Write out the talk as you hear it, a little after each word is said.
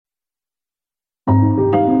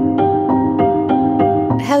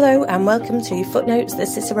Hello and welcome to Footnotes, the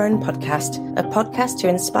Cicerone podcast, a podcast to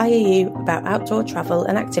inspire you about outdoor travel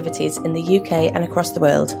and activities in the UK and across the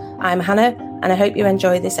world. I'm Hannah and I hope you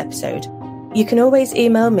enjoy this episode. You can always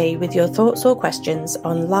email me with your thoughts or questions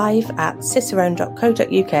on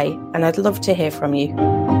live@cicerone.co.uk and I'd love to hear from you.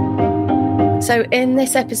 So in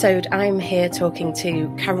this episode, I'm here talking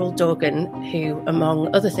to Carol Dorgan, who,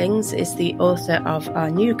 among other things, is the author of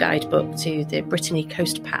our new guidebook to the Brittany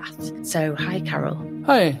Coast Path. So hi, Carol.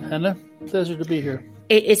 Hi, Hannah. Pleasure to be here.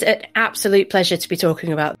 It is an absolute pleasure to be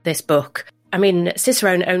talking about this book. I mean,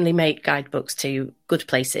 Cicerone only make guidebooks to good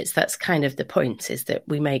places. That's kind of the point, is that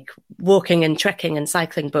we make walking and trekking and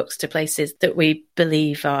cycling books to places that we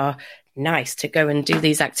believe are nice to go and do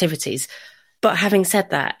these activities. But having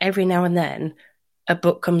said that, every now and then a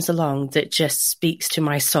book comes along that just speaks to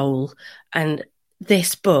my soul. And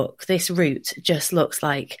this book, this route, just looks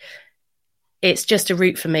like it's just a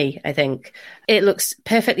route for me, I think. It looks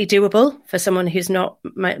perfectly doable for someone who's not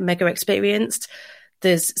mega experienced.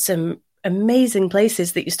 There's some amazing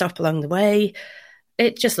places that you stop along the way.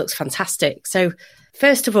 It just looks fantastic. So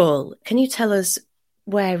first of all, can you tell us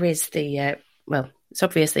where is the, it's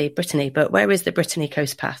obviously Brittany, but where is the Brittany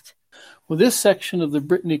Coast Path? Well, this section of the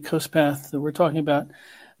Brittany Coast Path that we're talking about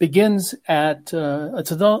begins at,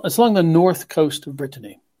 it's along the north coast of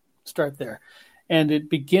Brittany. Start there. And it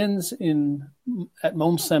begins at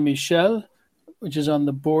Mont Saint-Michel, which is on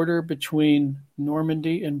the border between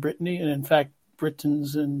Normandy and Brittany. And in fact,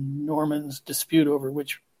 Britons and Normans dispute over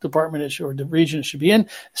which department it should, or the region it should be in. It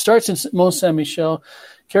starts in Mont Saint-Michel,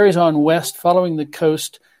 carries on west, following the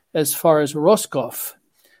coast as far as Roscoff.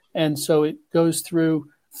 And so it goes through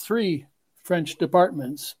 3 French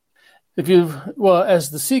departments. As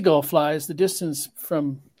the seagull flies, the distance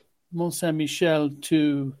from Mont Saint-Michel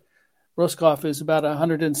to Roscoff is about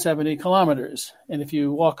 170 kilometers. And if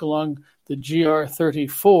you walk along the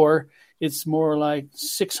GR34, it's more like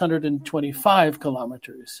 625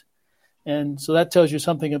 kilometers. And so that tells you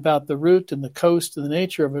something about the route and the coast and the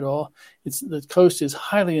nature of it all. The coast is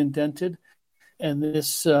highly indented, and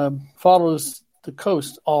this follows the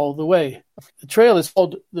coast all the way. The trail is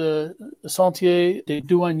called the Sentier des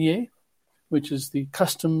Douaniers, which is the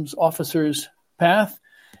customs officers' path.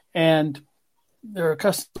 And there are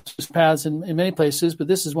customs paths in many places, but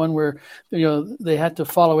this is one where they had to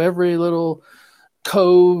follow every little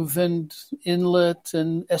cove and inlet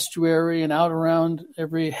and estuary and out around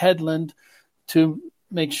every headland to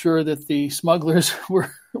make sure that the smugglers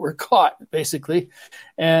were caught, basically.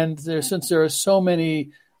 And since there are so many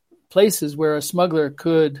places where a smuggler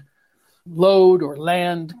could load or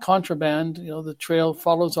land contraband, the trail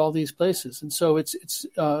follows all these places. And so it's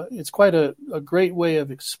quite a great way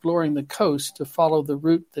of exploring the coast to follow the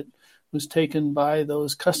route that was taken by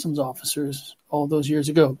those customs officers all those years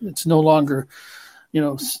ago. It's no longer,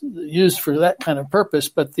 used for that kind of purpose,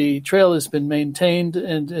 but the trail has been maintained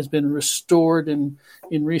and has been restored in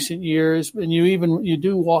recent years. And you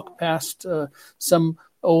do walk past some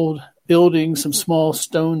old buildings, some small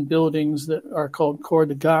stone buildings that are called Corps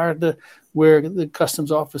de Garde, where the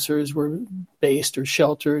customs officers were based or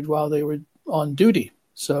sheltered while they were on duty.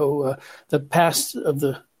 So the past of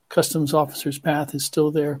the customs officers' path is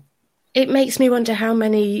still there. It makes me wonder how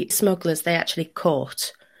many smugglers they actually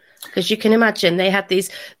caught. Because you can imagine they had these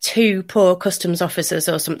 2 poor customs officers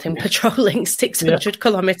or something patrolling 600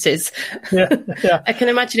 kilometres. Yeah. I can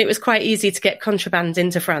imagine it was quite easy to get contraband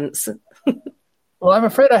into France. Well, I'm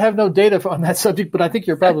afraid I have no data on that subject, but I think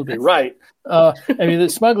you're probably right. The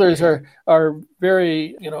smugglers are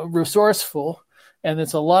very, resourceful, and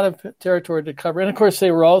it's a lot of territory to cover. And of course,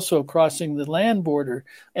 they were also crossing the land border,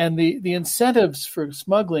 and the incentives for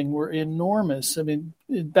smuggling were enormous. I mean,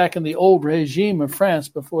 back in the old regime of France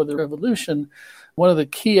before the revolution, one of the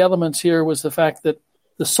key elements here was the fact that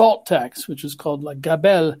the salt tax, which was called la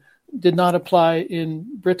gabelle, did not apply in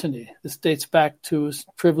Brittany. This dates back to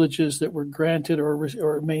privileges that were granted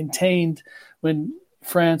or maintained when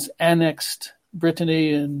France annexed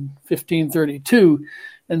Brittany in 1532.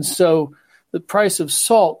 And so the price of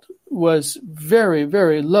salt was very,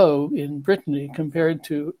 very low in Brittany compared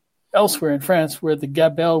to elsewhere in France where the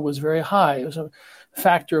gabelle was very high. It was a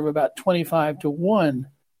factor of about 25 to 1.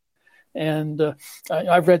 And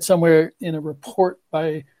I've read somewhere in a report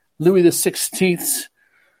by Louis XVI's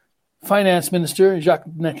finance minister, Jacques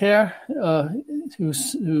Necker,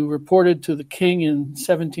 who reported to the king in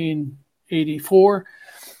 1784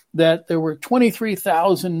 that there were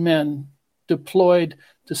 23,000 men deployed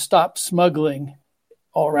to stop smuggling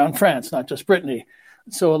all around France, not just Brittany.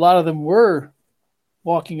 So a lot of them were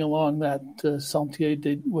walking along that Sentier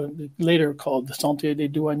later called the Sentier des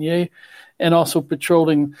Douaniers, and also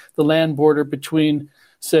patrolling the land border between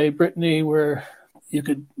say, Brittany, where you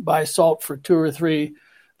could buy salt for 2 or 3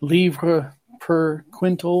 livres per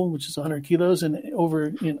quintal, which is 100 kilos. And over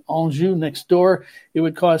in Anjou next door, it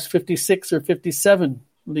would cost 56 or 57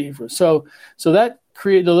 livres. So that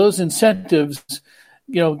created those incentives,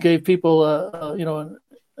 gave people a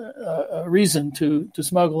reason to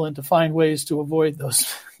smuggle and to find ways to avoid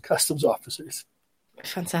those customs officers.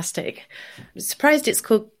 Fantastic. I'm surprised it's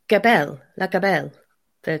called gabelle, la gabelle.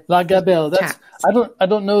 La gabelle. That's I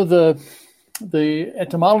don't know the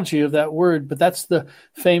etymology of that word, but that's the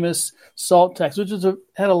famous salt tax, which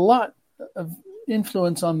had a lot of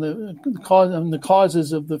influence on the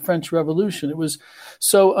causes of the French Revolution. It was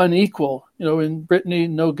so unequal. In Brittany,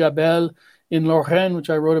 no gabelle. In Lorraine, which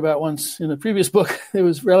I wrote about once in a previous book, it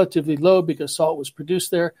was relatively low because salt was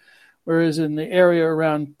produced there. Whereas in the area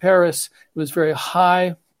around Paris, it was very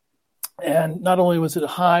high. And not only was it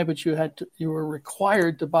high, but you were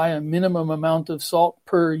required to buy a minimum amount of salt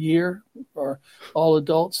per year for all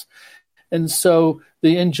adults. And so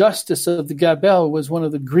the injustice of the gabelle was one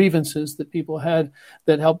of the grievances that people had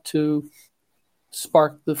that helped to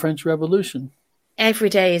spark the French Revolution. Every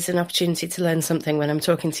day is an opportunity to learn something when I'm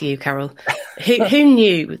talking to you, Carol. Who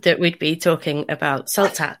knew that we'd be talking about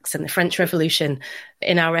salt tax and the French Revolution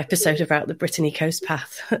in our episode about the Brittany Coast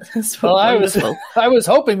Path? That's wonderful. I was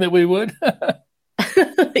hoping that we would.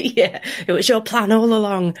 Yeah, it was your plan all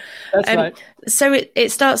along. That's right. So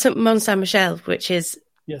it starts at Mont Saint-Michel, which is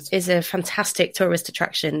a fantastic tourist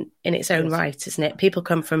attraction in its own right, isn't it? People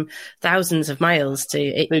come from thousands of miles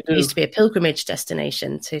it used to be a pilgrimage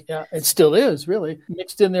destination. Yeah, it still is, really.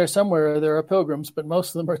 Mixed in there somewhere, there are pilgrims, but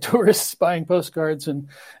most of them are tourists buying postcards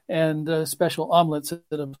and special omelets at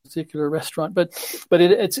a particular restaurant. But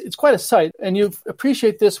it's quite a sight. And you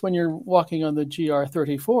appreciate this when you're walking on the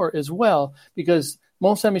GR34 as well, because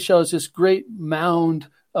Mont Saint-Michel is this great mound,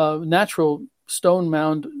 natural stone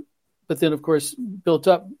mound, but then, of course, built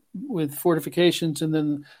up with fortifications and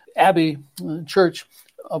then abbey church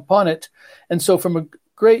upon it. And so from a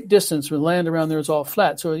great distance, the land around there is all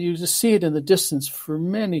flat. So you just see it in the distance for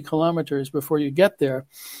many kilometers before you get there.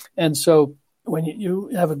 And so when you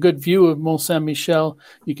have a good view of Mont Saint-Michel,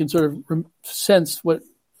 you can sort of sense what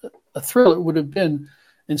a thrill it would have been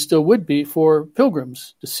and still would be for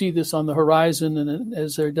pilgrims to see this on the horizon and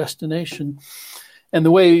as their destination. And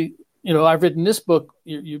the way I've written this book,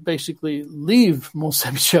 you basically leave Mont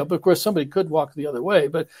Saint-Michel, but of course somebody could walk the other way.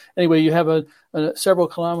 But anyway, you have a several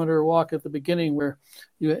kilometer walk at the beginning where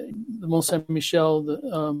the Mont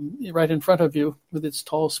Saint-Michel right in front of you with its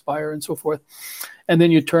tall spire and so forth. And then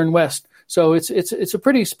you turn west. So it's a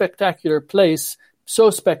pretty spectacular place, so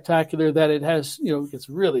spectacular that it has, gets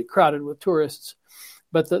really crowded with tourists.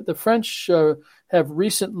 But the French have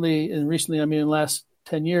recently, I mean in the last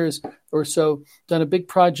 10 years or so, done a big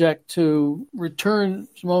project to return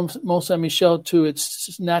Mont Saint-Michel to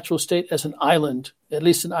its natural state as an island, at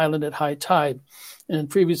least an island at high tide. And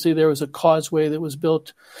previously there was a causeway that was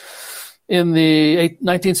built in the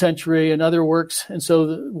 19th century and other works. And so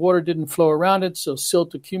the water didn't flow around it. So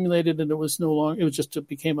silt accumulated and it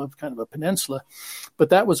became a kind of a peninsula.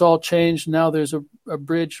 But that was all changed. Now there's a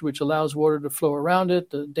bridge which allows water to flow around it.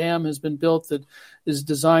 The dam has been built that is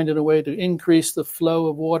designed in a way to increase the flow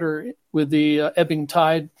of water with the ebbing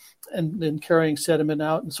tide and then carrying sediment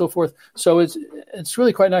out and so forth. So it's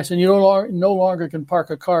really quite nice. And you no longer can park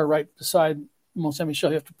a car right beside Mont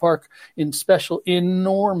Saint-Michel. You have to park in special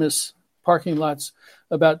enormous parking lots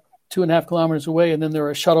about 2.5 kilometers away, and then there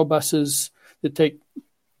are shuttle buses that take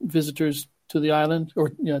visitors to the island,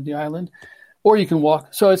 or you can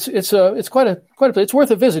walk. So it's quite a place. It's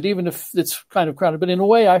worth a visit, even if it's kind of crowded. But in a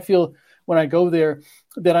way, I feel when I go there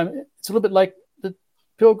that it's a little bit like the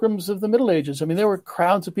pilgrims of the Middle Ages. I mean, there were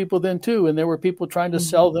crowds of people then too, and there were people trying to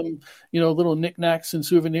sell them, little knickknacks and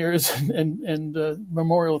souvenirs and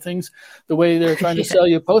memorial things, the way they're trying to sell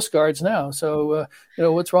you postcards now. So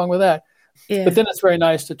what's wrong with that? Yeah. But then it's very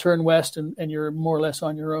nice to turn west and you're more or less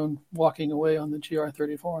on your own walking away on the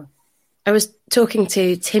GR34. I was talking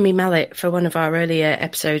to Timmy Mallet for one of our earlier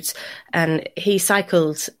episodes, and he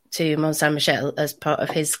cycled to Mont Saint-Michel as part of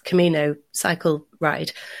his Camino cycle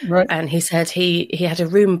ride. Right. And he said he had a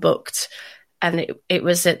room booked, and it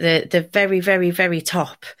was at the very, very, very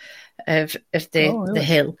top of the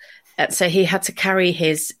hill. So he had to carry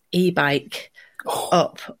his e-bike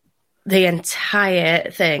up the entire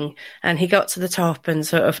thing, and he got to the top and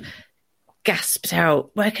sort of gasped out,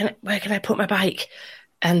 where can I put my bike?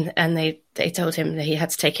 And they told him that he had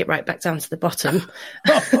to take it right back down to the bottom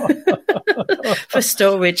for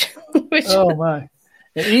storage. Oh my.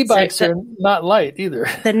 E-bikes are not light either.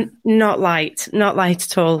 They're not light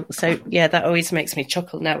at all. So yeah, that always makes me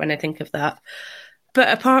chuckle now when I think of that.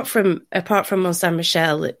 But apart from Mont Saint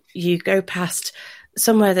Michel, you go past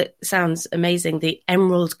somewhere that sounds amazing, the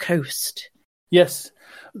Emerald Coast. Yes,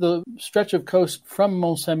 the stretch of coast from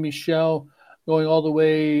Mont Saint Michel, going all the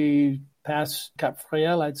way past Cap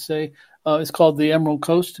Fréhel, I'd say, is called the Emerald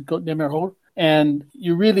Coast, Côte d'Emeraude. And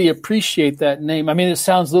you really appreciate that name. I mean, it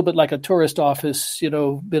sounds a little bit like a tourist office,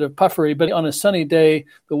 bit of puffery, but on a sunny day,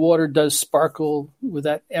 the water does sparkle with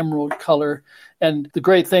that emerald color. And the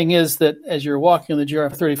great thing is that as you're walking on the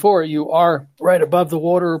GR 34, you are right above the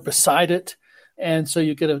water, beside it. And so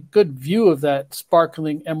you get a good view of that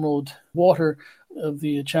sparkling emerald water of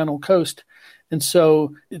the Channel coast. And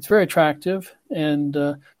so it's very attractive and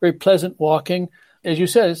very pleasant walking. As you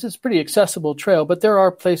said, it's a pretty accessible trail, but there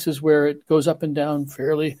are places where it goes up and down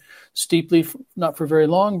fairly steeply, not for very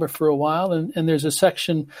long, but for a while. And there's a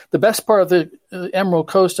section, the best part of the Emerald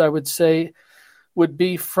Coast, I would say, would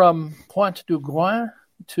be from Pointe du Grain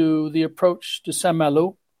to the approach to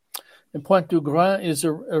Saint-Malo. And Pointe du Grain is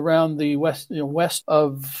around the west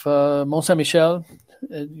of Mont Saint Michel.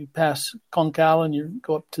 You pass Cancale and you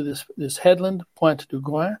go up to this headland, Pointe du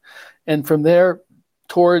Grain. And from there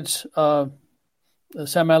towards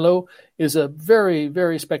Saint-Malo is a very,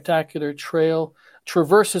 very spectacular trail,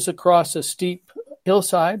 traverses across a steep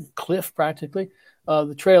hillside, cliff practically.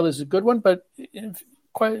 The trail is a good one, but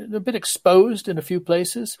quite a bit exposed in a few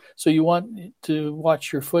places. So you want to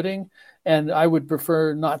watch your footing. And I would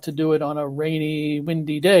prefer not to do it on a rainy,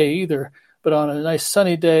 windy day either, but on a nice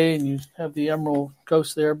sunny day and you have the Emerald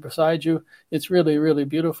Coast there beside you. It's really, really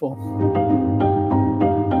beautiful.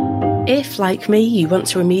 If, like me, you want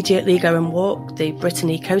to immediately go and walk the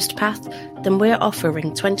Brittany Coast Path, then we're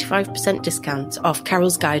offering 25% discount off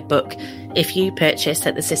Carol's guidebook if you purchase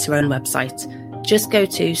at the Cicerone website. Just go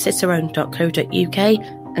to cicerone.co.uk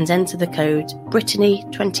and enter the code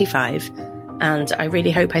Brittany25, and I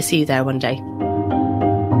really hope I see you there one day.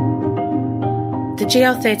 The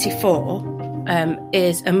GR34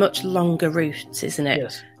 is a much longer route, isn't it?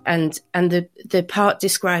 Yes. And the part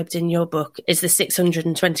described in your book is the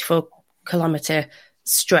 624 kilometre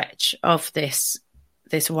stretch of this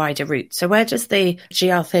wider route. So where does the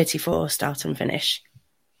GR34 start and finish?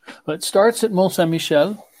 Well, it starts at Mont Saint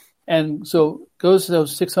Michel, and so goes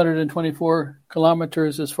those 624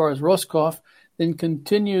 kilometers as far as Roscoff, then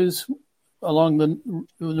continues along the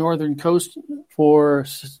northern coast for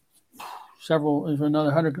another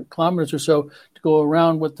 100 kilometers or so to go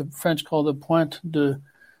around what the French call the Pointe de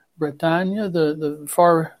Bretagne, the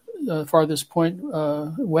farthest point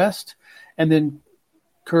west, and then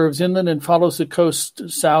curves inland and follows the coast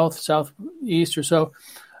southeast or so,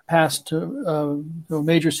 past a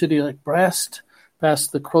major city like Brest,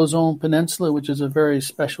 past the Crozon Peninsula, which is a very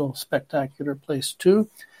special, spectacular place too,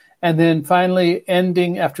 and then finally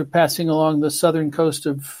ending after passing along the southern coast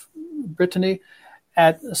of Brittany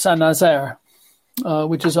at Saint-Nazaire,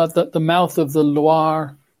 which is at the mouth of the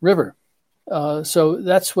Loire River. So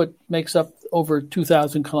that's what makes up over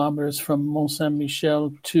 2,000 kilometers from Mont Saint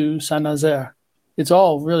Michel to Saint-Nazaire. It's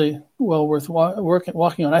all really well worth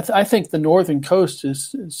walking on. I think the northern coast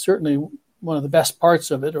is certainly one of the best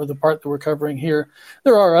parts of it, or the part that we're covering here.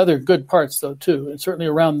 There are other good parts, though, too. And certainly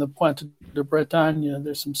around the Pointe de Bretagne,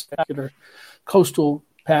 there's some spectacular coastal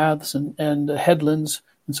paths and headlands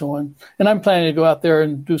and so on. And I'm planning to go out there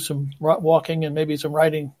and do some walking and maybe some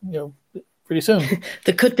riding, pretty soon.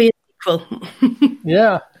 There could be a sequel.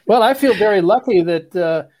 Yeah. Well, I feel very lucky that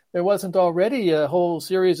there wasn't already a whole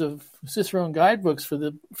series of Cicerone guidebooks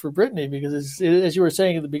for Brittany, because as you were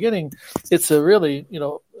saying at the beginning, it's a really,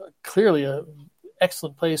 clearly a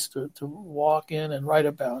excellent place to walk in and write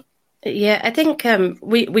about. Yeah, I think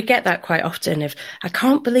we get that quite often. If I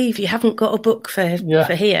can't believe you haven't got a book for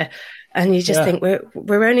here, and you just think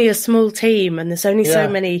we're only a small team, and there's only so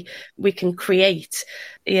many we can create.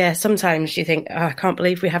 Yeah, sometimes you think, I can't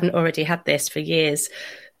believe we haven't already had this for years.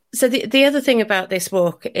 So the other thing about this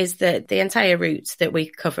walk is that the entire route that we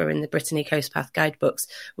cover in the Brittany Coast Path guidebooks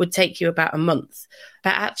would take you about a month.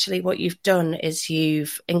 But actually what you've done is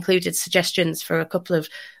you've included suggestions for a couple of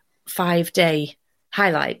 5-day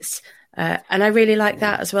highlights. And I really like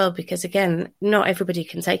that as well, because again, not everybody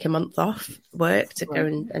can take a month off work to go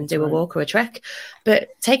and do a walk or a trek, but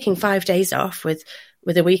taking 5 days off with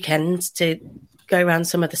a weekend to go around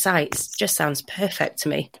some of the sites just sounds perfect to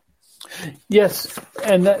me. Yes,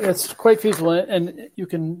 and that's quite feasible. And you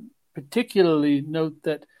can particularly note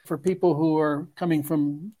that for people who are coming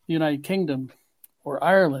from the United Kingdom or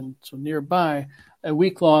Ireland, so nearby, a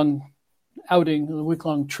week-long outing, a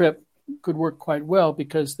week-long trip could work quite well,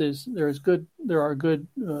 because there are good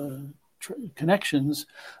connections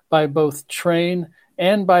by both train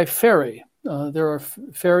and by ferry. There are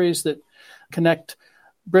ferries that connect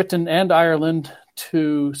Britain and Ireland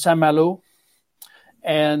to Saint-Malo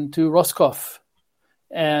and to Roscoff.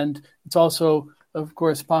 And it's also, of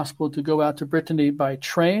course, possible to go out to Brittany by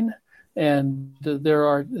train. And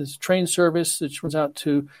there's train service which runs out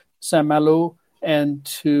to Saint-Malo and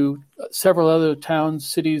to several other towns,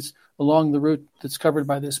 cities along the route that's covered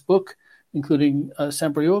by this book, including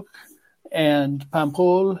Saint-Brieuc and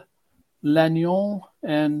Paimpol, Lannion,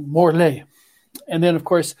 and Morlaix. And then, of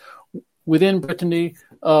course, within Brittany,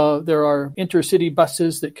 there are intercity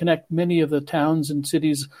buses that connect many of the towns and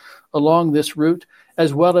cities along this route,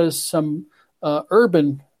 as well as some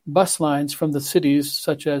urban bus lines from the cities,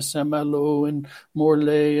 such as Saint-Malo and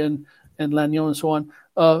Morlaix and Lannion and so on,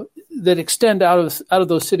 that extend out of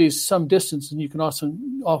those cities some distance. And you can also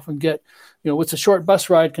often get, what's a short bus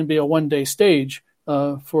ride can be a one-day stage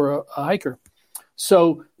for a hiker.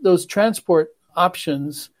 So those transport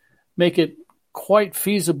options make it quite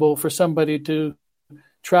feasible for somebody to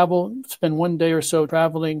travel, spend one day or so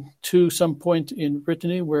traveling to some point in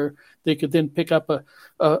Brittany where they could then pick up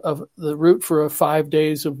the route for 5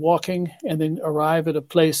 days of walking and then arrive at a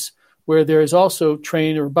place where there is also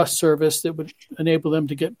train or bus service that would enable them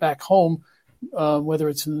to get back home, whether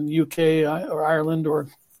it's in the UK or Ireland or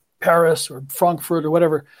Paris or Frankfurt or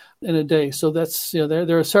whatever, in a day. So that's,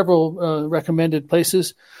 there are several recommended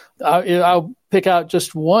places. I'll pick out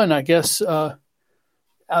just one, I guess.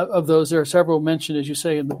 Out of those, there are several mentioned, as you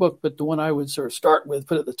say, in the book, but the one I would sort of start with,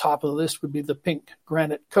 put at the top of the list, would be the Pink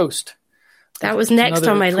Granite Coast. That was next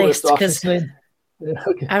on my list because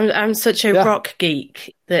I'm such a rock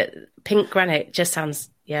geek that pink granite just sounds,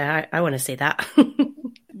 I want to see that.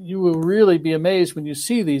 You will really be amazed when you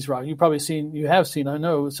see these rocks. You have seen, I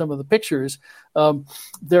know, some of the pictures.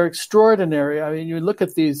 They're extraordinary. I mean, you look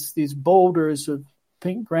at these boulders of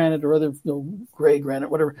pink granite or other gray granite,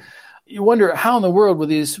 whatever. You wonder how in the world were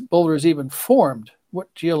these boulders even formed?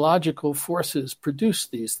 What geological forces produce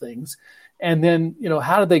these things? And then,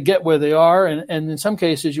 how did they get where they are? And in some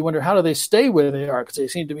cases, you wonder, how do they stay where they are? Because they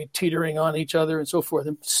seem to be teetering on each other and so forth,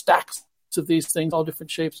 and stacks of these things, all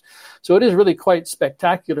different shapes. So it is really quite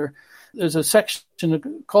spectacular. There's a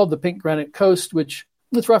section called the Pink Granite Coast, which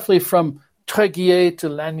is roughly from Tréguier to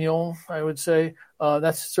Lannion, I would say.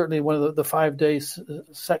 That's certainly one of the 5 days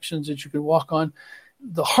sections that you can walk on.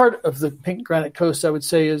 The heart of the Pink Granite Coast, I would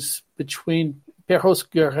say, is between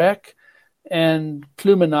Perros-Guirec and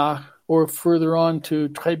Plumenard, or further on to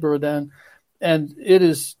Trébeaudan. And it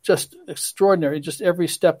is just extraordinary. Just every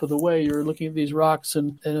step of the way, you're looking at these rocks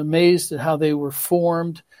and amazed at how they were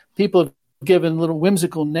formed. People have given little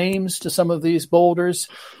whimsical names to some of these boulders,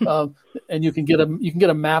 and you can get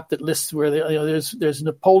a map that lists where there's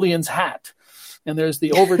Napoleon's hat, and there's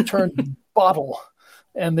the overturned bottle,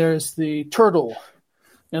 and there's the turtle,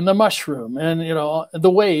 and the mushroom, and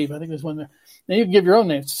the wave. I think there's one there. And you can give your own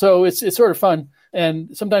names. So it's sort of fun.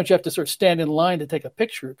 And sometimes you have to sort of stand in line to take a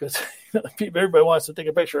picture because everybody wants to take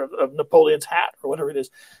a picture of Napoleon's hat or whatever it is.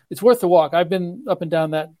 It's worth the walk. I've been up and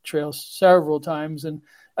down that trail several times, and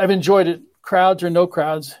I've enjoyed it. Crowds or no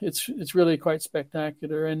crowds, it's really quite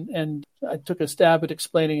spectacular. And I took a stab at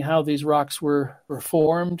explaining how these rocks were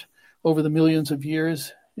formed over the millions of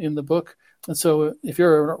years in the book. And so if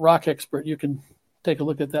you're a rock expert, you can take a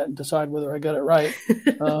look at that and decide whether I got it right.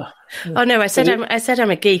 Oh no, I said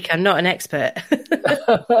I'm a geek. I'm not an expert.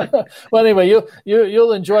 Well, anyway,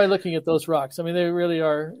 you'll enjoy looking at those rocks. I mean, they really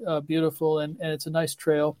are beautiful, and it's a nice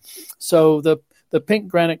trail. So the Pink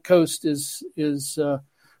Granite Coast is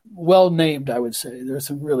well named, I would say. There's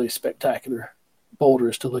some really spectacular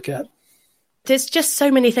boulders to look at. There's just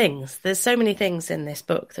so many things. There's so many things in this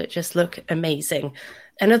book that just look amazing.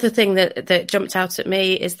 Another thing that jumped out at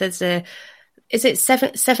me is is it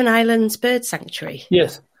Seven Islands Bird Sanctuary?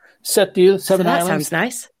 Yes. Sept-Îles, Seven Islands. That sounds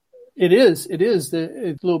nice. It is.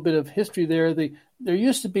 A little bit of history there. There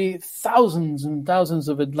used to be thousands and thousands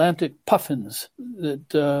of Atlantic puffins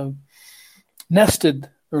that nested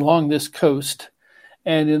along this coast.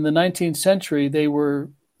 And in the 19th century, they were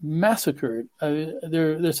massacred.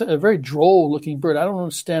 There's a very droll-looking bird. I don't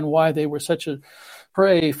understand why they were such a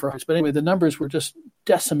prey for us. But anyway, the numbers were just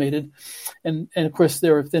decimated. And of course,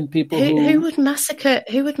 there are then people who would massacre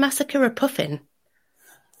a puffin?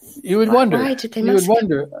 You would wonder. Why did they massacre? You would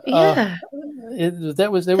wonder. Yeah.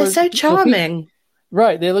 They're so charming.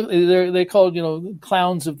 Right. They're called,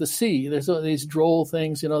 clowns of the sea. There's these droll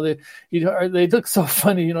things, they look so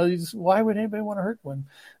funny, why would anybody want to hurt one?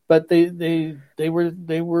 But they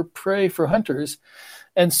were prey for hunters.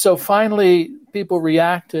 And so finally people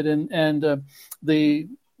reacted and the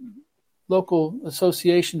local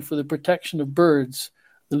association for the protection of birds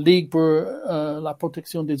the Ligue pour la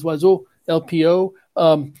protection des oiseaux, LPO,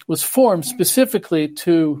 was formed specifically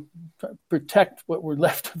to protect what were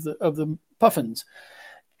left of the puffins.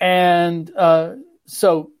 And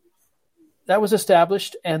so that was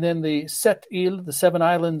established, and then the Sept Îles, the Seven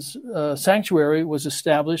Islands sanctuary, was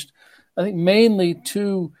established, I think, mainly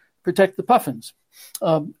to protect the puffins.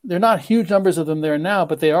 There are not huge numbers of them there now,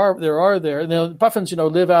 but there are there. And the puffins,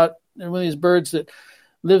 live out. They're one of these birds that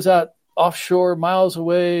lives out offshore, miles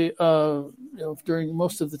away, during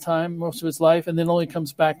most of its life, and then only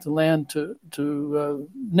comes back to land to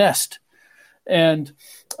nest. And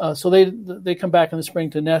so they come back in the spring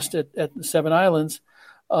to nest at the Seven Islands,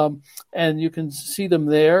 and you can see them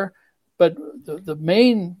there. But the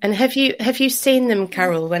main and have you seen them,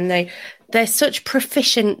 Carol? When they're such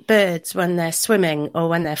proficient birds when they're swimming or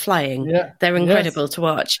when they're flying, they're incredible to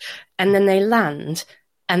watch. And then they land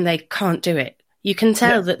and they can't do it. You can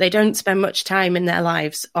tell that they don't spend much time in their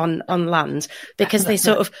lives on land because they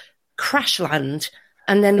sort of crash land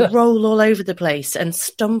and then roll all over the place and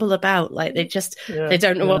stumble about like they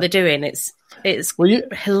don't know what they're doing. It's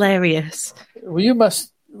hilarious. Well, you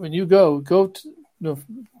must, when you go to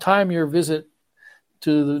time your visit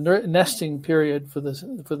to the nesting period for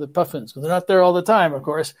the puffins, because they're not there all the time, of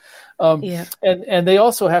course. And they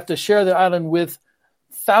also have to share the island with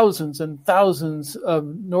thousands and thousands of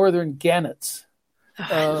northern gannets.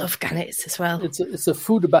 I love gannets as well. It's a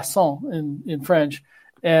fou de bassin in French,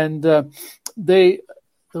 and the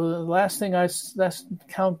last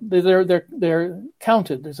count, they're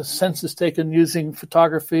counted. There's a census taken using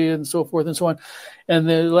photography and so forth and so on, and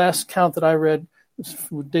the last count that I read, which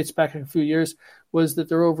dates back a few years, was that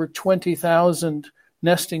there are over 20,000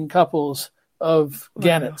 nesting couples of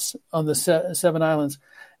gannets on the Seven Islands,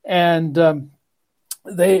 and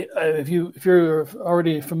if you're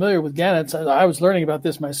already familiar with gannets, I was learning about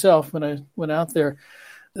this myself when I went out there.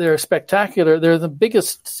 They're spectacular. They're the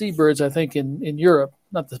biggest seabirds, I think, in Europe.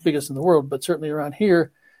 Not the biggest in the world, but certainly around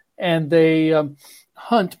here. And they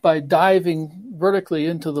hunt by diving vertically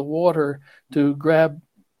into the water to grab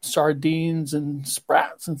sardines and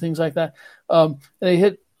sprats and things like that. And they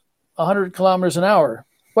hit 100 kilometers an hour.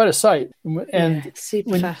 Quite a sight. And it's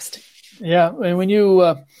super fast. Yeah, and when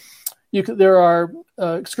there are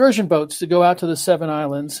excursion boats that go out to the Seven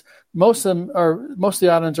Islands. Most of the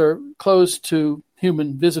islands are closed to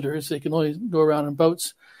human visitors. They can only go around in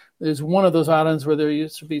boats. There's one of those islands where there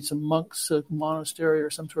used to be some monks, a monastery or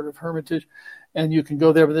some sort of hermitage, and you can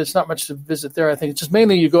go there, but there's not much to visit there. I think it's just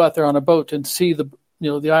mainly you go out there on a boat and see the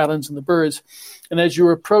islands and the birds. And as you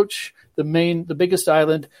approach the biggest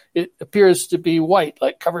island, it appears to be white,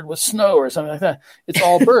 like covered with snow or something like that. It's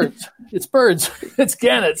all birds. It's birds. It's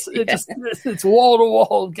gannets. It's wall to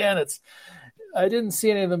wall gannets. I didn't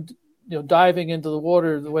see any of them, diving into the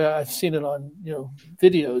water the way I've seen it on,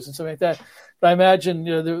 videos and something like that. But I imagine,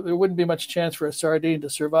 there wouldn't be much chance for a sardine to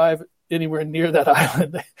survive anywhere near that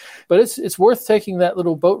island. But it's worth taking that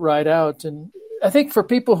little boat ride out. And I think for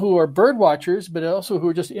people who are bird watchers, but also who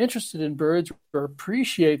are just interested in birds or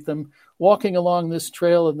appreciate them, walking along this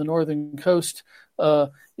trail in the northern coast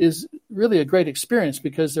is really a great experience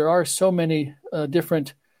because there are so many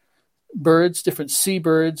different birds, different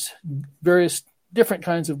seabirds, various different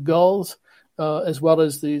kinds of gulls, as well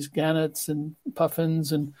as these gannets and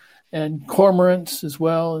puffins and cormorants as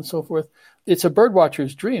well and so forth. It's a bird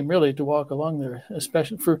watcher's dream, really, to walk along there,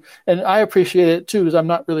 especially and I appreciate it too, because I'm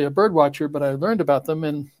not really a bird watcher, but I learned about them,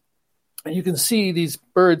 and you can see these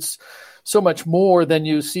birds so much more than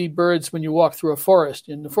you see birds when you walk through a forest.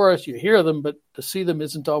 In the forest, you hear them, but to see them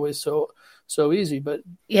isn't always so easy. But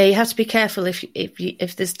yeah, you have to be careful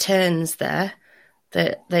if there's terns there.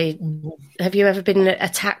 Have you ever been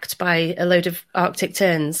attacked by a load of Arctic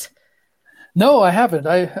terns? No, I haven't.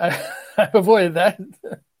 I avoided that.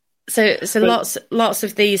 So lots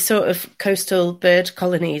of these sort of coastal bird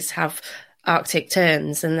colonies have Arctic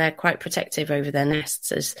terns, and they're quite protective over their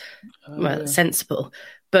nests, sensible.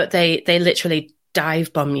 But they literally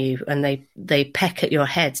dive bomb you, and they peck at your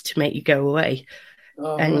head to make you go away.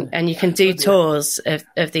 And you can do tours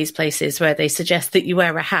of these places where they suggest that you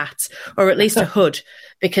wear a hat or at least a hood,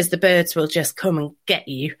 because the birds will just come and get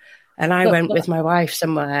you. And I went with my wife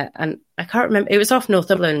somewhere, and I can't remember. It was off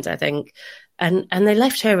Northumberland, I think. And they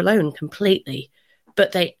left her alone completely,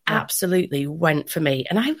 but they absolutely went for me.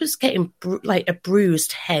 And I was getting like a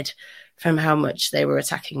bruised head from how much they were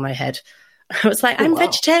attacking my head. I was like, I'm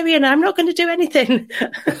vegetarian. I'm not going to do anything.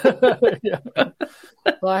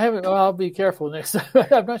 Well, I haven't. Well, I'll be careful next time.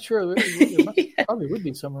 I'm not sure. There probably would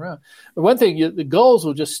be some around. But one thing, the gulls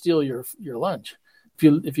will just steal your lunch.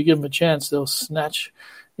 If you give them a chance, they'll snatch,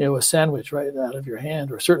 a sandwich right out of your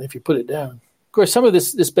hand, or certainly if you put it down. Of course, some of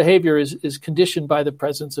this behavior is conditioned by the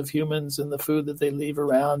presence of humans and the food that they leave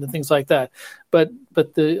around and things like that. But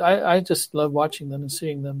I just love watching them and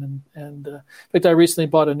seeing them. And in fact, I recently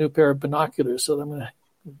bought a new pair of binoculars, so I'm going to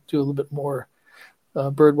do a little bit more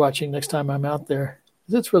bird watching next time I'm out there.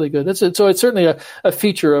 It's really good. So it's certainly a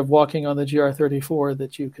feature of walking on the GR34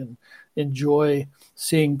 that you can enjoy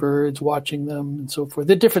seeing birds, watching them, and so forth.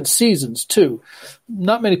 The different seasons too.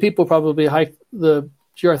 Not many people probably hike the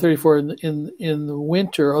GR34 in the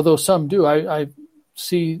winter, although some do. I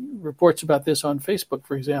see reports about this on Facebook,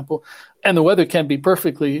 for example, and the weather can be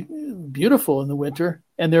perfectly beautiful in the winter.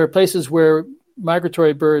 And there are places where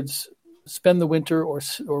migratory birds spend the winter or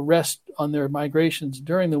rest on their migrations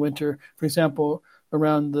during the winter. For example,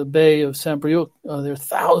 around the Bay of Saint-Brieuc, there are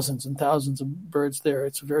thousands and thousands of birds there.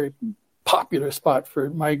 It's a very popular spot for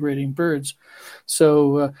migrating birds.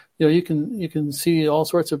 So you can see all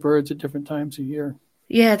sorts of birds at different times of year.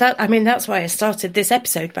 Yeah, that's why I started this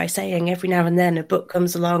episode by saying every now and then a book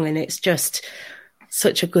comes along and it's just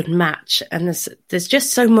such a good match. And there's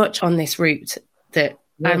just so much on this route that,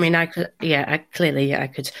 yes. I mean, I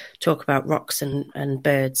could talk about rocks and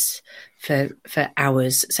birds for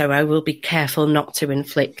hours. So I will be careful not to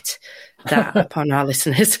inflict that upon our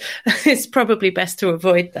listeners. It's probably best to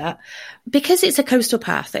avoid that. Because it's a coastal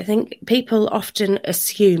path, I think people often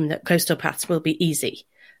assume that coastal paths will be easy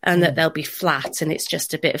and that they'll be flat and it's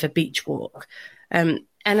just a bit of a beach walk. And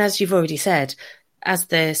as you've already said, as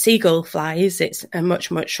the seagull flies, it's a much,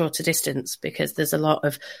 much shorter distance because there's a lot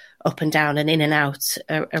of up and down and in and out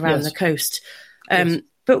around the coast.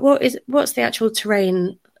 But what's the actual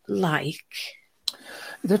terrain like?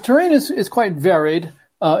 The terrain is quite varied.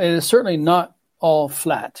 It is certainly not all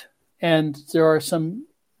flat. And there are some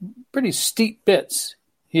pretty steep bits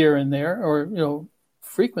here and there, or,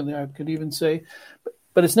 frequently, I could even say.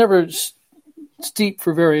 But it's never steep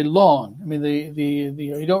for very long. I mean,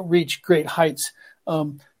 you don't reach great heights.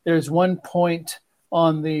 There's one point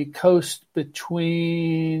on the coast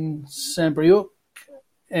between Saint-Brieuc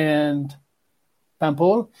and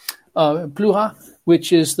Paimpol, Pluha,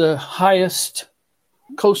 which is the highest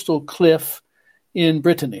coastal cliff in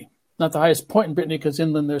Brittany. Not the highest point in Brittany, because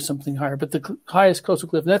inland there's something higher, but the highest coastal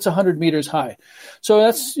cliff, and that's 100 meters high. So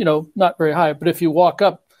that's, not very high. But if you walk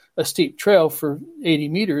up a steep trail for 80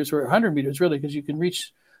 meters or 100 meters, really, because you can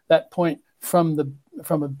reach that point from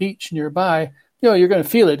a beach nearby, you're going to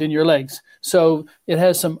feel it in your legs. So it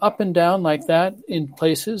has some up and down like that in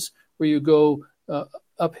places where you go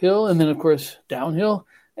uphill and then, of course, downhill.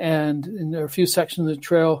 And there are a few sections of the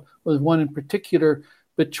trail, with one in particular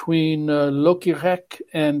between Locquirec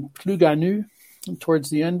and Plougasnou, towards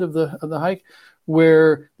the end of the hike,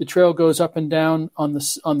 where the trail goes up and down on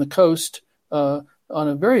the coast on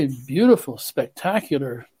a very beautiful,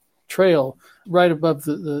 spectacular trail right above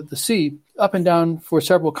the sea, up and down for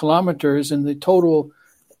several kilometers, and the total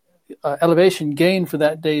elevation gain for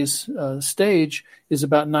that day's stage is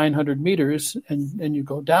about 900 meters, and you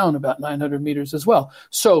go down about 900 meters as well.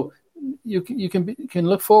 So you can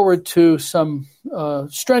look forward to some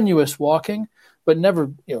strenuous walking, but never,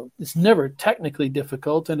 it's never technically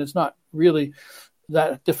difficult, and it's not really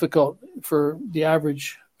that difficult for the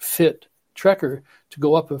average fit trekker to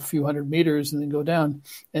go up a few hundred meters and then go down.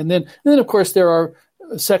 And then of course, there are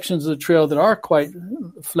sections of the trail that are quite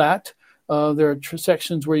flat. There are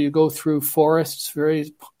sections where you go through forests,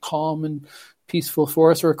 very calm and peaceful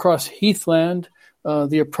forests, or across heathland.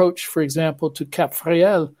 The approach, for example, to Cap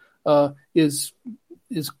Fréhel is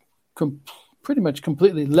pretty much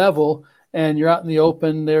completely level, and you're out in the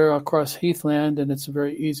open there across heathland, and it's a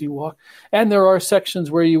very easy walk. And there are sections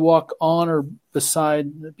where you walk on or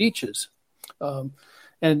beside the beaches.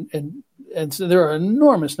 And so there are an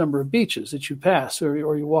enormous number of beaches that you pass or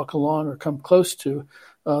you walk along or come close to.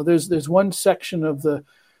 There's one section of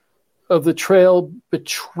the trail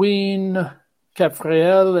between Cap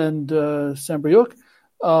Fréhel and Saint-Brieuc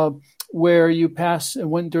where you pass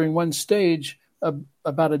during one stage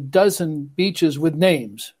about a dozen beaches with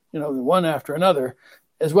names, one after another,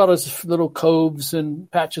 as well as little coves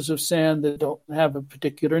and patches of sand that don't have a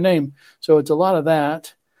particular name. So it's a lot of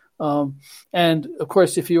that. And of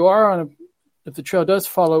course, if the trail does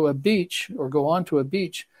follow a beach or go onto a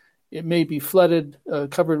beach, it may be flooded,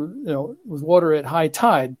 covered, with water at high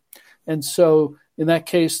tide. And so in that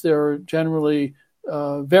case, there are generally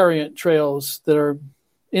variant trails that are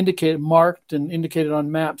marked and indicated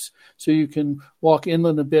on maps, so you can walk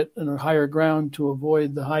inland a bit on a higher ground to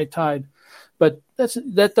avoid the high tide. But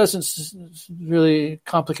that doesn't really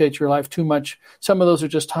complicate your life too much. Some of those are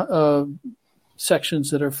just sections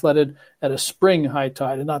that are flooded at a spring high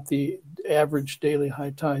tide and not the average daily high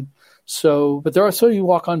tide. So, but there are, so you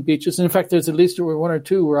walk on beaches. And in fact, there's at least one or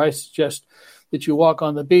two where I suggest that you walk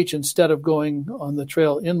on the beach instead of going on the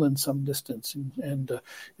trail inland some distance. And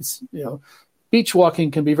it's, beach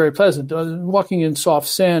walking can be very pleasant. Walking in soft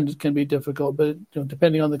sand can be difficult, but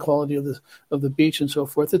depending on the quality of the beach and so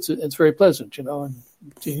forth, it's very pleasant. And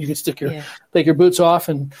you can take your boots off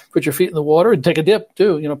and put your feet in the water and take a dip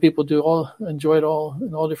too. People enjoy it all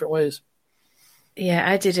in all different ways. Yeah,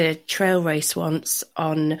 I did a trail race once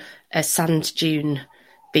on a sand dune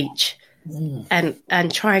beach,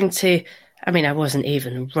 and trying to. I mean, I wasn't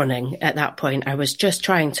even running at that point. I was just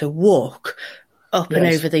trying to walk up and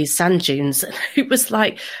over these sand dunes. And it was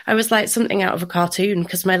like, I was like something out of a cartoon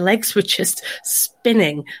because my legs were just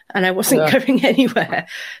spinning and I wasn't going anywhere.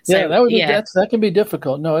 So, that can be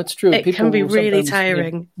difficult. No, it's true. It can be really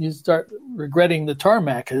tiring. You start regretting the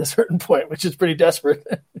tarmac at a certain point, which is pretty desperate.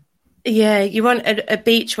 Yeah, you want a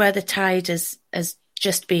beach where the tide has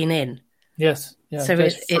just been in. Yes. Yeah, so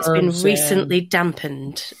it's been recently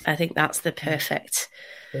dampened. I think that's the perfect.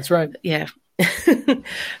 That's right. Yeah.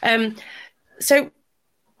 So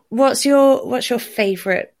what's your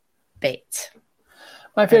favorite bit?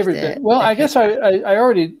 My favorite bit. Well, I guess I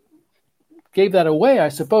already gave that away, I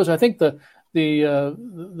suppose. I think the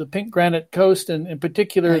pink granite coast, and in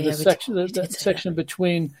particular the section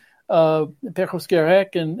between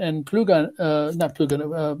Perros-Guirec and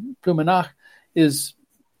Ploumanac is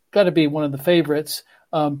got to be one of the favorites.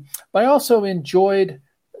 But I also enjoyed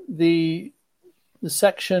the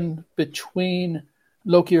section between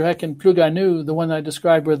Locquirec and Plougasnou, the one I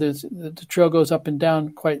described where the trail goes up and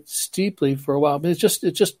down quite steeply for a while. But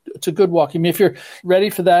it's a good walk. I mean, if you're ready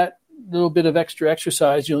for that little bit of extra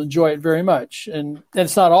exercise, you'll enjoy it very much. And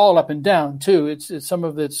it's not all up and down too. It's some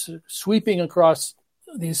of it's sweeping across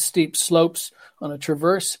these steep slopes on a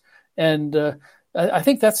traverse. And I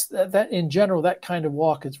think that in general, that kind of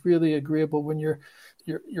walk is really agreeable when you're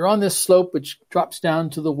on this slope, which drops down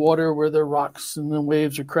to the water where the rocks and the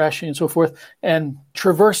waves are crashing and so forth, and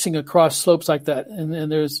traversing across slopes like that.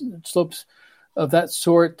 And there's slopes of that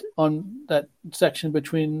sort on that section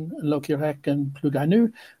between Locquirec and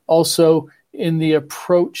Plougasnou. Also in the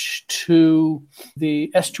approach to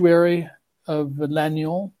the estuary of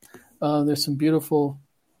Lannion, there's some beautiful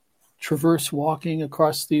traverse walking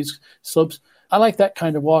across these slopes. I like that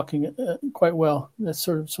kind of walking quite well.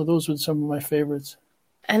 So those are some of my favorites.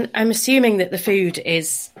 And I'm assuming that the food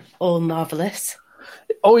is all marvelous.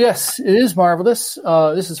 Oh yes, it is marvelous.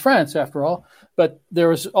 This is France, after all, but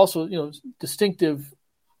there is also distinctive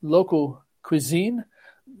local cuisine.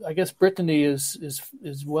 I guess Brittany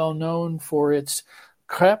is well known for its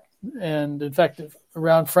crêpes, and in fact,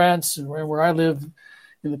 around France and where I live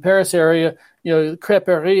in the Paris area,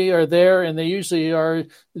 crêperies are there, and they usually are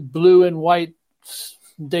blue and white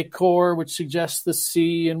decor, which suggests the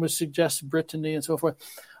sea and which suggests Brittany and so forth.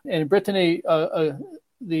 And in Brittany,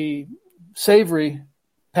 the savory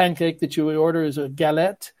pancake that you would order is a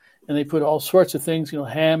galette, and they put all sorts of things,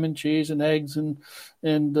 ham and cheese and eggs and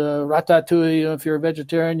ratatouille. If you're a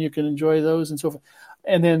vegetarian, you can enjoy those and so forth.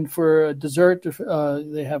 And then for a dessert,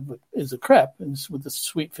 they have is a crêpe with the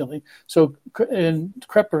sweet filling. So and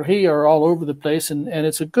crêperies are all over the place, and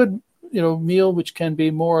it's a good meal which can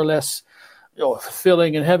be more or less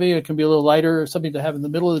filling and heavy. It can be a little lighter, or something to have in the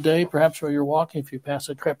middle of the day, perhaps while you're walking, if you pass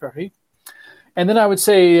a crêperie. And then I would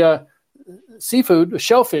say seafood,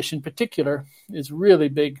 shellfish in particular, is really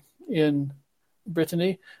big in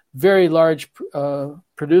Brittany. Very large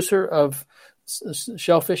producer of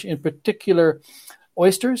shellfish, in particular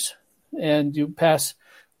oysters. And you pass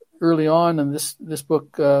early on in this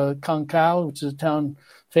book, Cancale, which is a town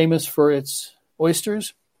famous for its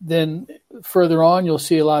oysters. Then further on, you'll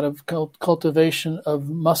see a lot of cultivation of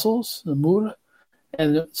mussels, the moule.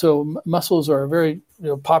 And so mussels are a very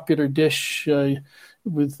popular dish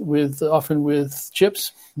with often with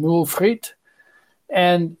chips, moule frites,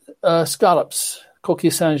 and scallops, coquille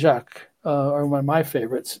Saint-Jacques are one of my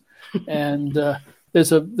favorites. And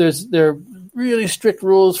there are really strict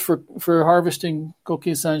rules for harvesting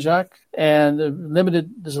coquille Saint-Jacques, and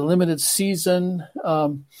there's a limited season.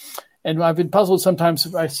 And I've been puzzled sometimes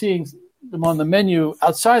by seeing them on the menu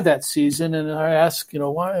outside that season, and I ask,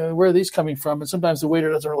 why, where are these coming from? And sometimes the waiter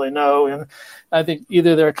doesn't really know. And I think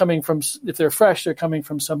either they're coming from, if they're fresh, they're coming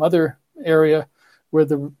from some other area where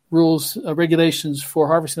the rules, regulations for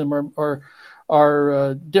harvesting them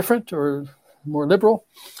are different or more liberal,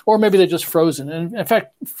 or maybe they're just frozen. And in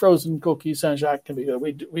fact, frozen coquille Saint-Jacques can be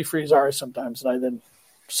good. We freeze ours sometimes, and I then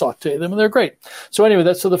saute them, and they're great. So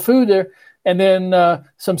anyway, so the food there. And then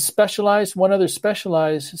some specialized food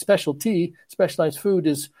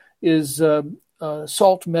is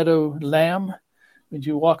salt meadow lamb, when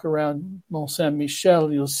you walk around Mont Saint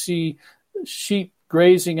Michel, you'll see sheep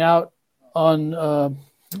grazing out on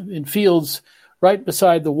in fields right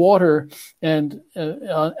beside the water and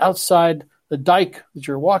outside the dike that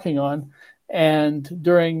you're walking on. And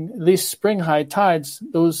during at least spring high tides,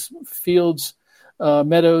 those fields,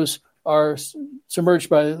 meadows are submerged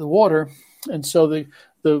by the water, and so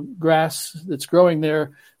the grass that's growing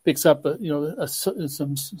there picks up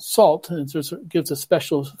some salt, and so it gives a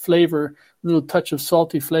special flavor, a little touch of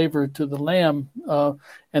salty flavor to the lamb,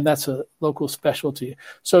 and that's a local specialty.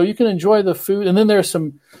 So you can enjoy the food, and then there's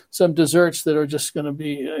some desserts that are just going to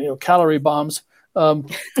be calorie bombs,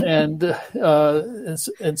 and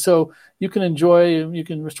so you can enjoy, you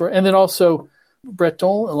can restore, and then also Breton,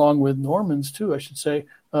 along with Normans too, I should say,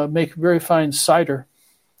 make very fine cider,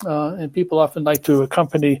 and people often like to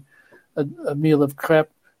accompany a meal of crêpe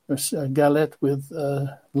or galette with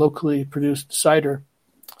locally produced cider.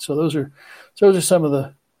 So those are some of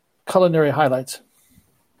the culinary highlights.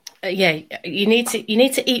 Yeah, you need to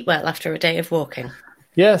eat well after a day of walking.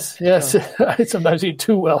 Yes. I sometimes eat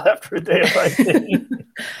too well after a day of hiking.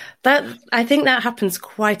 I think that happens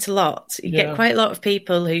quite a lot. You get quite a lot of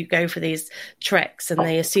people who go for these treks and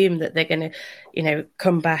they assume that they're going to,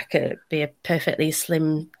 come back and be a perfectly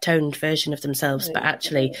slim-toned version of themselves, but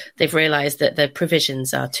actually they've realised that the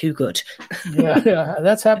provisions are too good. Yeah,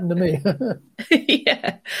 that's happened to me.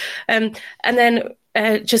 Yeah. And then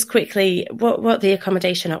just quickly, what are the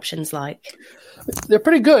accommodation options like? They're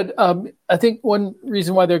pretty good. I think one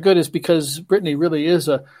reason why they're good is because Brittany really is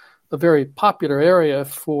a very popular area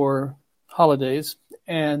for holidays.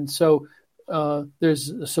 And so there's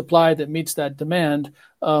a supply that meets that demand.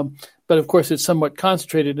 But of course, it's somewhat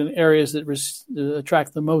concentrated in areas that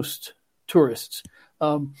attract the most tourists.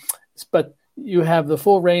 But you have the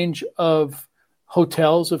full range of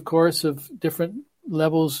hotels, of course, of different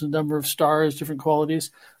levels, number of stars, different qualities.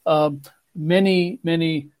 Many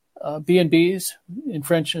B&Bs, in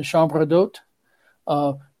French, chambre d'hôte.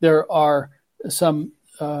 There are some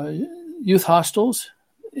youth hostels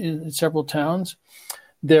in several towns.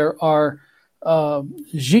 There are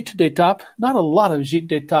gîtes d'étape, not a lot of gîtes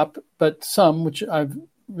d'étape, but some, which I've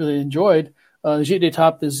really enjoyed. Gîte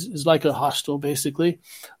d'étape is like a hostel, basically,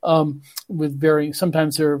 with varying.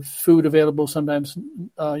 Sometimes there's food available, sometimes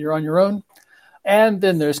you're on your own. And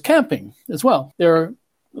then there's camping as well. There are a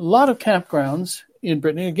lot of campgrounds in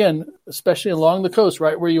Brittany, again, especially along the coast,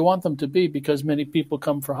 right where you want them to be, because many people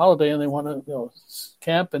come for holiday and they want to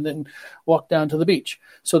camp and then walk down to the beach.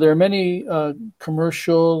 So there are many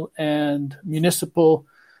commercial and municipal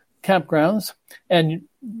campgrounds, and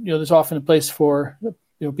there's often a place for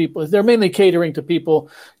people. They're mainly catering to people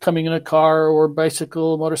coming in a car or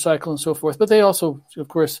bicycle, motorcycle, and so forth. But they also, of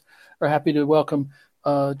course, are happy to welcome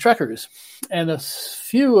trekkers. And a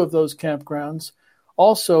few of those campgrounds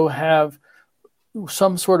also have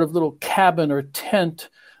some sort of little cabin or tent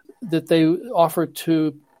that they offer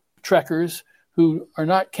to trekkers who are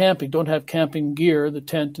not camping, don't have camping gear, the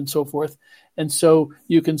tent and so forth. And so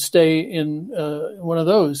you can stay in one of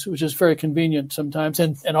those, which is very convenient sometimes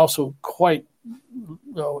and also quite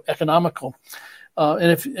economical.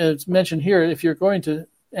 And if it's mentioned here, if you're going to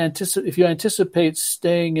anticipate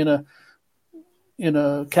staying in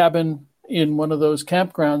a cabin in one of those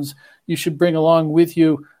campgrounds, you should bring along with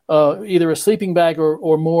you either a sleeping bag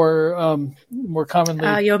or more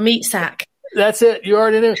commonly your meat sack. That's it. You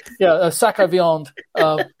already knew. Yeah, a sac à viande,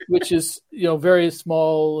 which is very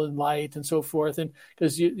small and light and so forth. And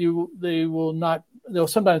because they will not.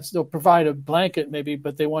 Sometimes they'll provide a blanket maybe,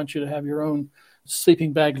 but they want you to have your own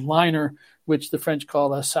sleeping bag liner, which the French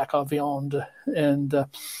call a sac à viande, and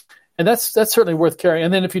that's certainly worth carrying.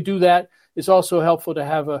 And then if you do that, it's also helpful to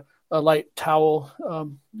have a light towel.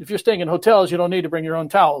 If you're staying in hotels, you don't need to bring your own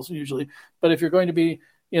towels usually. But if you're going to be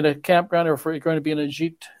in a campground or if you're going to be in a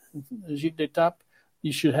gîte d'étape,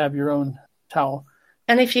 you should have your own towel.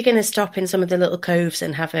 And if you're going to stop in some of the little coves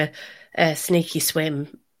and have a sneaky swim,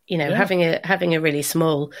 having a really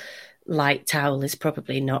small light towel is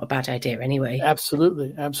probably not a bad idea anyway.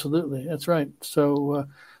 Absolutely, that's right. So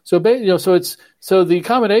the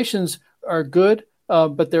accommodations are good.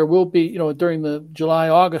 But there will be, during the July,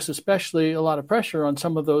 August, especially, a lot of pressure on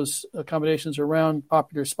some of those accommodations around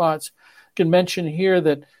popular spots. I can mention here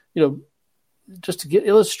that, just to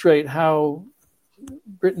illustrate how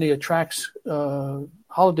Brittany attracts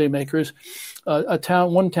holidaymakers,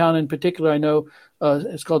 one town in particular I know,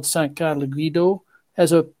 it's called Saint-Carles-le-Guido,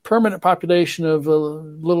 has a permanent population of a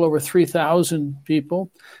little over 3,000 people.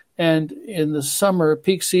 And in the summer,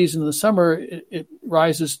 peak season in the summer, it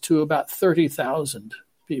rises to about 30,000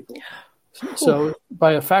 people. So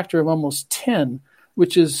by a factor of almost 10,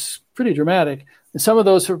 which is pretty dramatic. And some of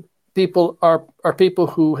those people are people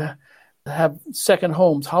who have second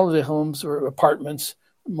homes, holiday homes, or apartments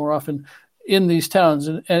more often in these towns.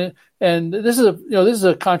 And this is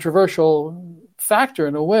a controversial factor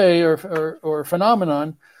in a way, or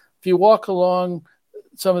phenomenon. If you walk along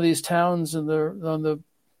some of these towns on the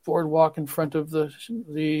boardwalk in front of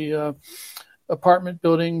the apartment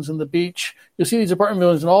buildings and the beach, you'll see these apartment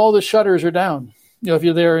buildings and all the shutters are down. If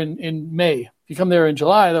you're there in May, if you come there in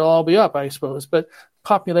July, they'll all be up, I suppose. But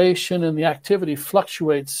population and the activity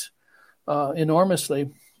fluctuates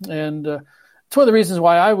enormously, and it's one of the reasons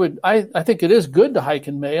why I think it is good to hike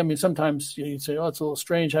in May. I mean, sometimes you'd say, it's a little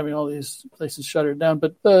strange having all these places shuttered down,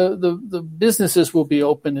 but the businesses will be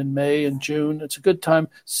open in May and June. It's a good time.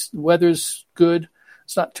 Weather's good.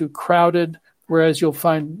 It's not too crowded, whereas you'll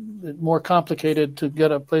find it more complicated to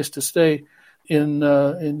get a place to stay in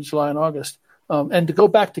July and August. And to go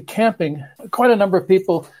back to camping, quite a number of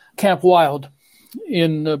people camp wild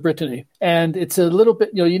in Brittany, and it's a little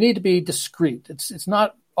bit, you need to be discreet. It's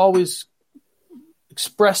not always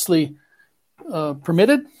expressly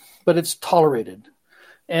permitted, but it's tolerated.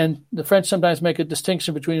 And the French sometimes make a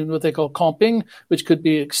distinction between what they call camping, which could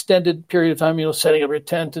be extended period of time, setting up your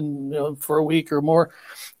tent and for a week or more,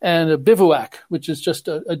 and a bivouac, which is just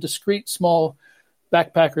a discreet small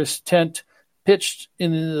backpacker's tent pitched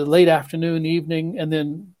in the late afternoon, evening, and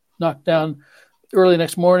then knocked down early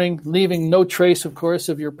next morning, leaving no trace, of course,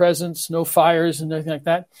 of your presence, no fires and anything like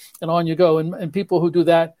that, and on you go. And people who do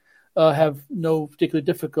that have no particular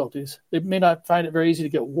difficulties. They may not find it very easy to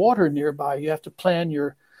get water nearby. You have to plan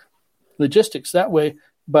your logistics that way,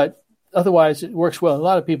 but otherwise it works well. A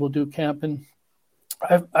lot of people do camp, and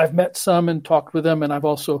I've met some and talked with them, and I've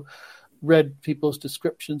also read people's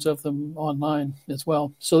descriptions of them online as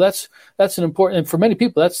well. So that's an important, and for many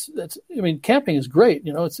people, camping is great.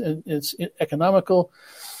 It's economical.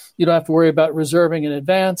 You don't have to worry about reserving in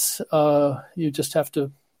advance. You just have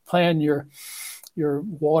to plan your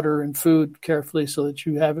water and food carefully so that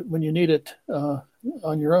you have it when you need it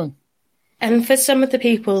on your own. And for some of the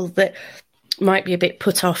people that might be a bit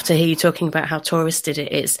put off to hear you talking about how touristed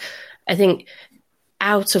it is, I think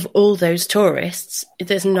out of all those tourists,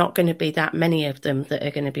 there's not going to be that many of them that are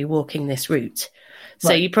going to be walking this route. So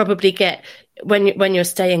right. You probably get, when you're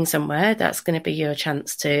staying somewhere, that's going to be your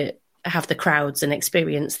chance to have the crowds and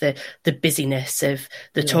experience the busyness of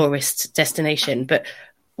the tourist destination. But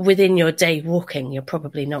within your day walking, you're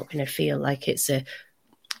probably not going to feel like it's a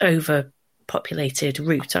overpopulated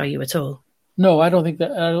route, are you at all? No, I don't think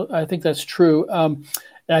that. I think that's true.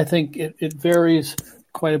 I think it varies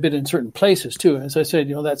quite a bit in certain places too. As I said,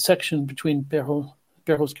 that section between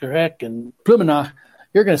Perros-Guirec and Plumenach,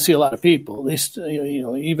 you're going to see a lot of people, at least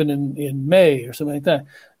even in May or something like that.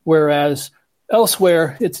 Whereas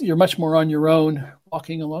elsewhere, you're much more on your own,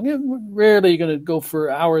 walking along. Rarely you're going to go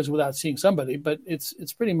for hours without seeing somebody, but it's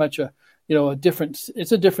pretty much a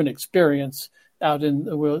different experience out in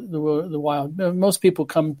the wild. Most people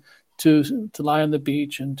come to lie on the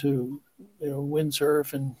beach and to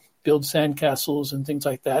windsurf and build sandcastles and things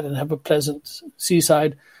like that, and have a pleasant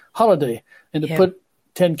seaside holiday. And to put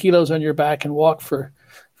 10 kilos on your back and walk for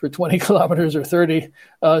 20 kilometers or 30,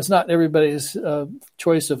 it's not everybody's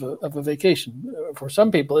choice of a vacation. For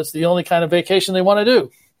some people, it's the only kind of vacation they want to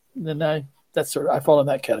do. And I fall in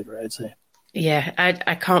that category, I'd say. Yeah,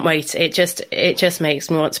 I can't wait. It just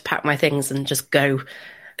makes me want to pack my things and just go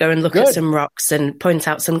and look at some rocks and point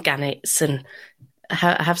out some gannets and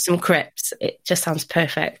have some crepes. It just sounds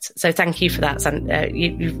perfect. So thank you for that.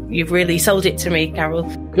 You've really sold it to me, Carol.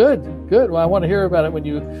 Good. Well, I want to hear about it when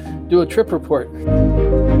you do a trip report.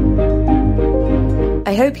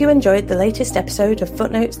 I hope you enjoyed the latest episode of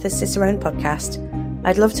Footnotes, the Cicerone podcast.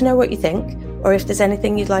 I'd love to know what you think, or if there's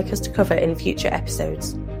anything you'd like us to cover in future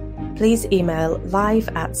episodes. Please email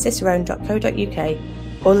live@cicerone.co.uk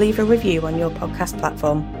or leave a review on your podcast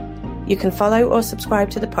platform. You can follow or subscribe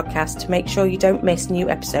to the podcast to make sure you don't miss new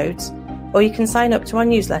episodes, or you can sign up to our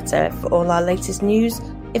newsletter for all our latest news,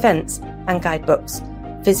 events and guidebooks.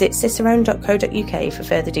 Visit cicerone.co.uk for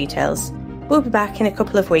further details. We'll be back in a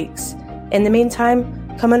couple of weeks. In the meantime,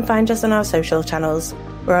 come and find us on our social channels.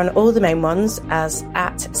 We're on all the main ones as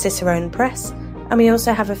 @Cicerone Press, and we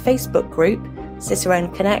also have a Facebook group,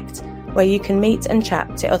 Cicerone Connect, where you can meet and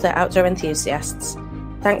chat to other outdoor enthusiasts.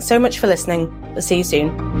 Thanks so much for listening. We'll see you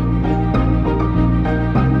soon.